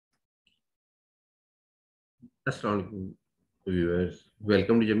अस्सलाम वालेकुम viewers,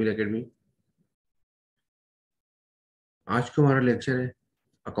 welcome to Jameel academy. आज का हमारा लेक्चर है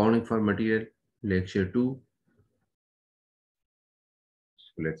accounting for material, lecture 2।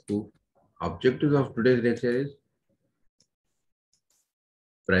 Let's go. Objectives of today's lecture is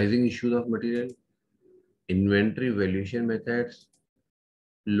pricing issues of material, inventory valuation methods,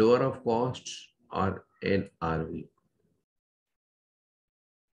 lower of costs और NRV.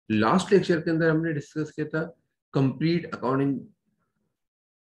 Last lecture के अंदर हमने डिस्कस किया था कंप्लीट अकाउंटिंग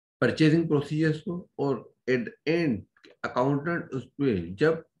परचेजिंग प्रोसीजर्स को, और एट एंड अकाउंटेंट उस पे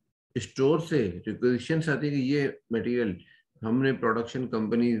जब स्टोर से रिक्वेजिशंस आती है कि ये मटेरियल हमने प्रोडक्शन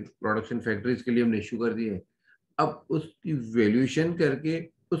कंपनी प्रोडक्शन फैक्ट्रीज के लिए हमने इशू कर दिए, अब उसकी वैल्यूएशन करके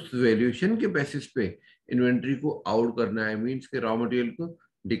उस वैल्यूएशन के बेसिस पे इन्वेंट्री को आउट करना है, मींस के रॉ मटेरियल को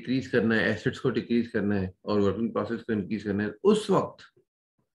डिक्रीज करना है, एसेट्स को डिक्रीज करना है और वर्किंग प्रोसेस को इंक्रीज करना है। उस वक्त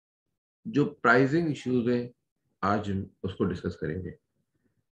जो प्राइसिंग इश्यूज है आज हम उसको डिस्कस करेंगे।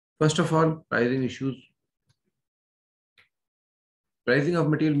 First of all, pricing issues. Pricing of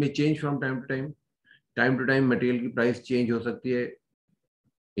material में change from time to time material की प्राइस चेंज हो सकती है,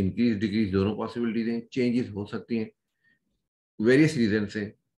 इंक्रीज डिक्रीज दोनों पॉसिबिलिटीज हैं, चेंजेस हो सकती हैं वेरियस रीजन से,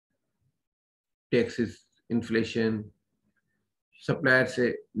 टैक्सेस, इन्फ्लेशन, सप्लायर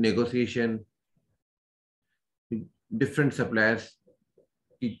से नेगोशिएशन, डिफरेंट सप्लायर्स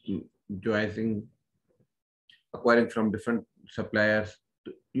की choosing, acquiring from different suppliers,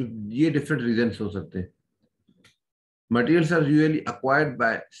 ये डिफरेंट रीजन हो सकते हैं। Materials are usually acquired by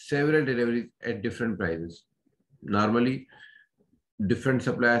several deliveries at different prices. Normally, different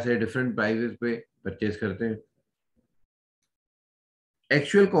suppliers है different prices पे purchase करते हैं.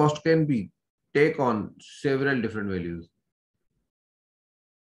 Actual cost can be take on several different values.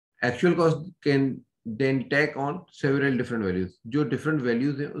 Actual cost can then take on several different values. जो different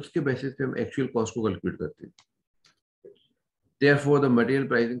values हैं उसके basis पे हम actual cost को calculate करते हैं. Therefore, the material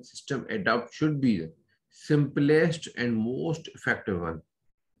pricing system adopt should be the simplest and most effective one.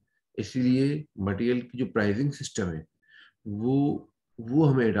 इसलिए material की जो प्राइसिंग सिस्टम है वो वो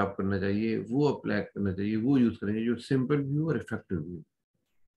हमें अडॉप्ट करना चाहिए, वो अप्लाई करना चाहिए, वो यूज करेंगे जो सिंपल भी हो और इफेक्टिव भी हो।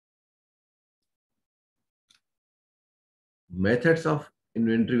 Methods of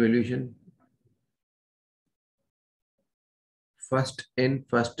inventory valuation: first in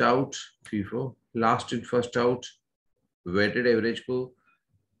first out, FIFO, last in first out, weighted average को,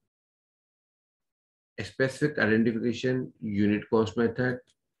 specific identification, unit cost method,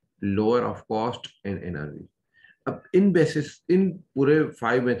 lower of cost and NRV. अब इन बेसिस, इन पूरे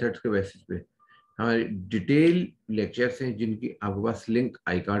 5 मेथड्स के बेसिस पे हमारे डिटेल लेक्चर्स हैं जिनकी आपके पास लिंक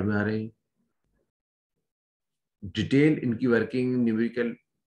आई कार्ड में आ रहे हैं। डिटेल इनकी वर्किंग, न्यूमेरिकल।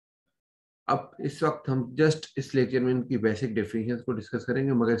 अब इस वक्त हम जस्ट इस लेक्चर में इनकी बेसिक डेफिनेशंस को डिस्कस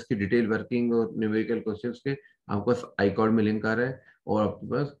करेंगे, मगर इसकी डिटेल वर्किंग और न्यूमेरिकल क्वेश्चंस के आपके पास आई कार्ड में लिंक आ रहा है और आपके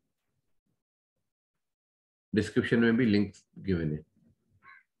पास डिस्क्रिप्शन में भी लिंक गिवन है।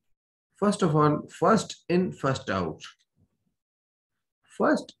 First of all, first in first out.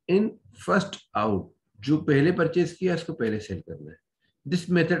 First in first out, जो पहले परचेज किया उसको पहले सेल करना है। This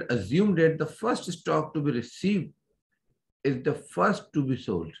method assume that the first stock to be received is the first to be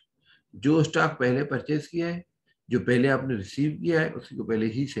sold. जो stock पहले परचेज किया है, जो पहले आपने रिसीव किया है, उसी को पहले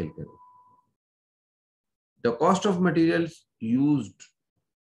ही सेल करो। The cost of materials used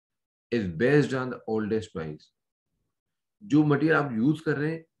is based on the oldest price. जो मटेरियल आप यूज कर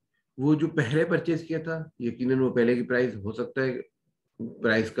रहे हैं वो जो पहले परचेज किया था, यकीनन वो पहले की प्राइस हो सकता है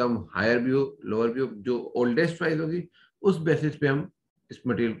प्राइस कम हायर भी हो, लोअर भी हो, जो ओल्डेस्ट प्राइस होगी उस बेसिस पे हम इस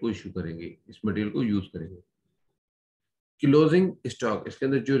मटेरियल को इशू करेंगे, इस मटेरियल को यूज करेंगे। क्लोजिंग स्टॉक, इसके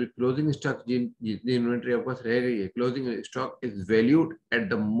अंदर जो क्लोजिंग स्टॉक जितनी इन्वेंट्री आपके पास रह गई है, closing stock is valued at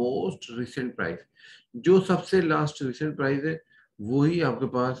the most recent price. जो सबसे लास्ट रिसेंट प्राइस है वही आपके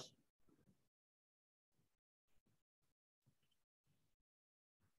पास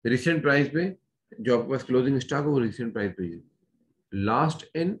रिसेंट प्राइस पे, जो आपके पास क्लोजिंग स्टॉक है वो रिसेंट प्राइस पे है। Last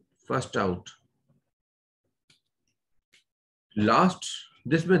in first out, last,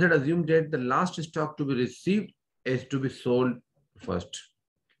 this method assumes that the last stock to be received is to be sold first.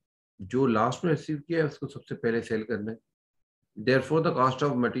 जो लास्ट में रिसीव किया है उसको सबसे पहले सेल करना है। Therefore, the cost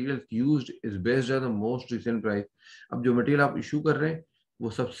of materials used is based on the most recent price. अब जो मटेरियल आप इशू कर रहे हैं वो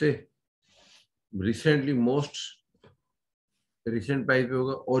सबसे रिसेंटली मोस्ट रिसेंट प्राइस पे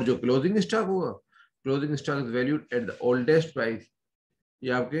होगा, और जो क्लोजिंग स्टॉक होगा, closing stock is valued at the oldest price.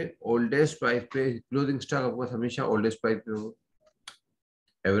 ये आपके ओल्डेस्ट प्राइस पे क्लोजिंग स्टॉक आपके पास हमेशा ओल्डेस्ट प्राइस पे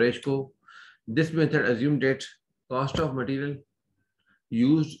होगा। एवरेज को, this method assume that cost of material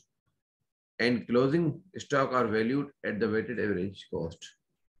used and closing stock are valued at the weighted average cost.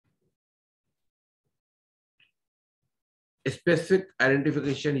 specific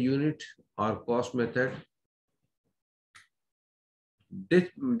identification unit or cost method.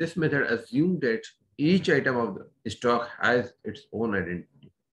 This method assumes that each item of the stock has its own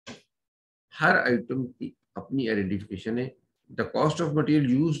identity. Her item की अपनी identification है. The cost of material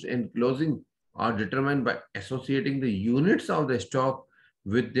used in closing are determined by associating the units of the stock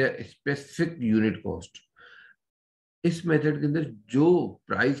with their specific unit cost. इस method के अंदर जो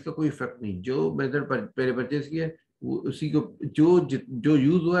price का कोई effect नहीं, जो मेथड पहले परचेज किया है वो उसी को जो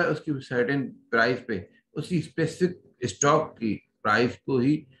यूज हुआ है उसकी सर्टेन प्राइस पे उसी स्पेसिफिक स्टॉक की प्राइस को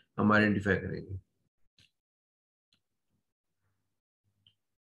ही हम आइडेंटिफाई करेंगे.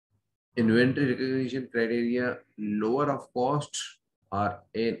 Inventory recognition criteria, lower of cost or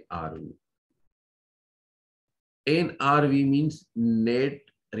NRV. NRV means net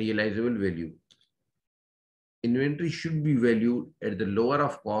realizable value. Inventory should be valued at the lower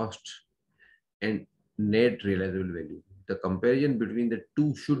of cost and net realizable value. The comparison between the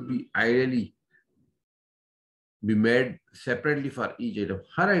two should be ideally be made separately for each item.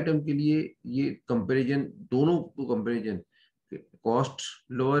 Her item के लिए ये comparison, दोनों को comparison, cost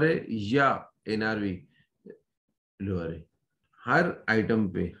lower है या NRV lower है, हर item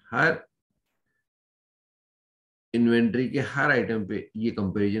पे, हर inventory के हर आइटम पे ये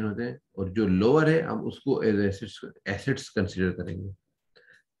कंपैरिजन होते हैं और जो लोअर है हम उसको एज एसेट्स कंसीडर करेंगे.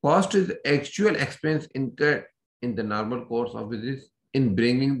 Cost is actual expense incurred in the normal course of business in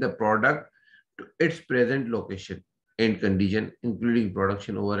bringing the product to its present location and condition, including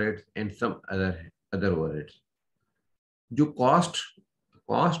production overheads and some other overheads. जो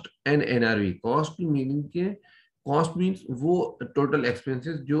cost and NRV, cost की meaning क्या है? Cost means वो total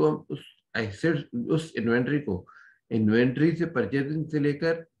expenses जो हम उस asset, उस inventory को, इन्वेंट्री से परचेजिंग से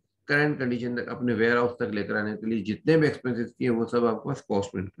लेकर करंट कंडीशन तक अपने वेयर हाउस तक लेकर आने के लिए जितने भी एक्सपेंसेस किए वो सब आपके पास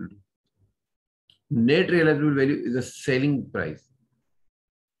कॉस्ट में इंक्लूड है. Net realisable value is a selling price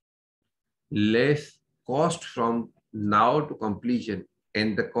less cost from now to completion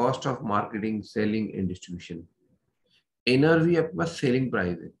and the cost of marketing, selling and distribution. NRV आपके पास सेलिंग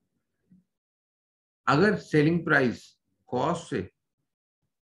प्राइस है. अगर सेलिंग प्राइस कॉस्ट से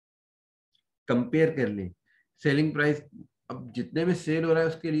कंपेयर कर लें, सेलिंग प्राइस अब जितने में सेल हो रहा है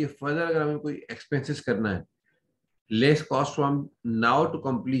उसके लिए फर्दर अगर हमें कोई एक्सपेंसेस करना है, less cost from now to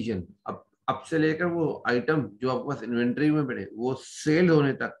completion, अब से लेकर वो आइटम जो आपके पास इन्वेंट्री में पड़े वो सेल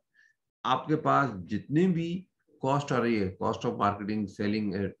होने तक आपके पास जितनी भी कॉस्ट आ रही है, cost of marketing,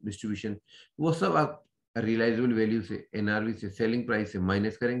 selling, distribution, वो सब आप रियलाइजेबल वैल्यू से, एनआरवी से, सेलिंग प्राइस से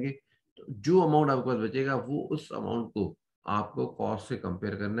माइनस करेंगे. तो जो अमाउंट आपके पास बचेगा वो उस अमाउंट को आपको कॉस्ट से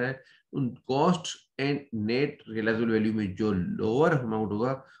कंपेयर करना है. उन cost and net realisable value में जो लोअर अमाउंट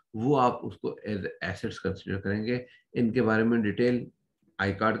होगा वो आप उसको एज एसेट्स कंसिडर करेंगे. इनके बारे में डिटेल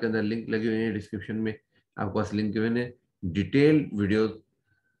आई कार्ड के अंदर लिंक लगे हुए हैं, डिस्क्रिप्शन में आपके पास लिंक हुए हैं. डिटेल वीडियोस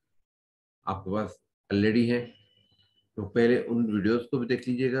आपके पास ऑलरेडी है, तो पहले उन वीडियोस को भी देख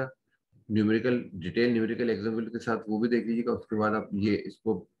लीजिएगा, न्यूमेरिकल डिटेल न्यूमेरिकल एग्जाम्पल के साथ वो भी देख लीजिएगा. उसके बाद आप ये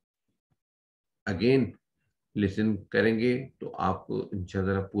इसको अगेन लिसन करेंगे तो आपको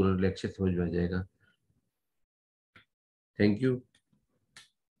इंशाल्लाह पूरा लेक्चर समझ में आ जाएगा. Thank you.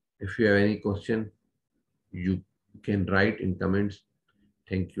 If you have any question you can write in comments.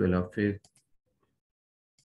 Thank you. अल्लाह हाफिज़.